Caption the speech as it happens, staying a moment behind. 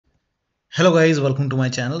Hello guys, welcome to my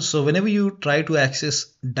channel. So whenever you try to access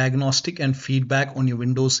diagnostic and feedback on your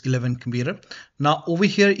Windows 11 computer, now over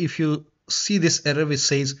here if you see this error which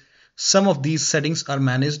says some of these settings are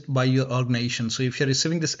managed by your organization. So if you're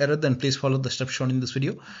receiving this error, then please follow the steps shown in this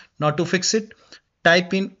video. Now to fix it,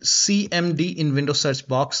 type in CMD in Windows search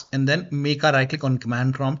box and then make a right click on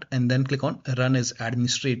command prompt and then click on run as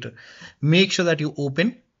administrator. Make sure that you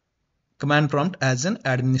open command prompt as an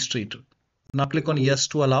administrator. Now click on yes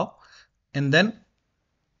to allow and then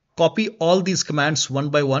copy all these commands one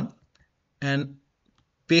by one and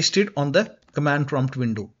paste it on the command prompt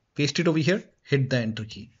window. Paste it over here, hit the enter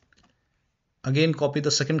key. Again copy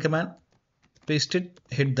the second command, paste it,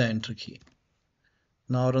 hit the enter key.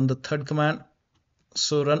 Now run the third command.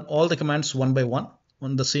 So run all the commands one by one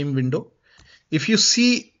on the same window. If you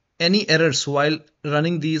see any errors while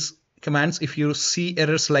running these commands, if you see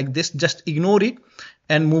errors like this, just ignore it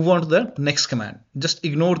and move on to the next command. Just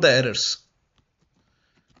ignore the errors.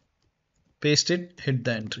 Paste it, hit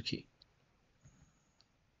the enter key.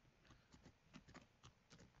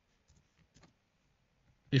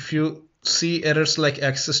 If you see errors like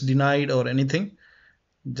access denied or anything,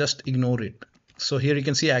 just ignore it. So here you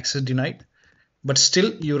can see access denied, but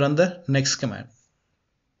still you run the next command.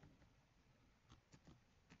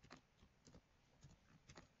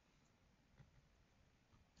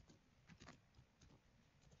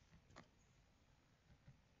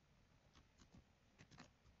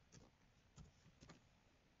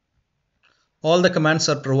 All the commands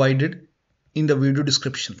are provided in the video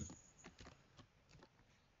description.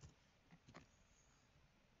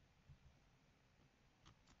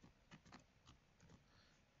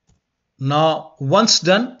 Now once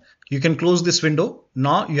done, you can close this window.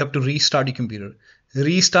 Now you have to restart your computer.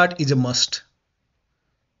 Restart is a must.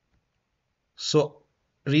 So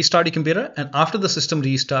restart your computer, and after the system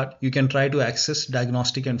restart you can try to access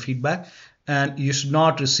diagnostic and feedback, and you should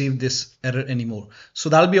not receive this error anymore. So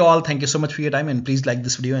that'll be all. Thank you so much for your time, and please like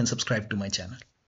this video and subscribe to my channel.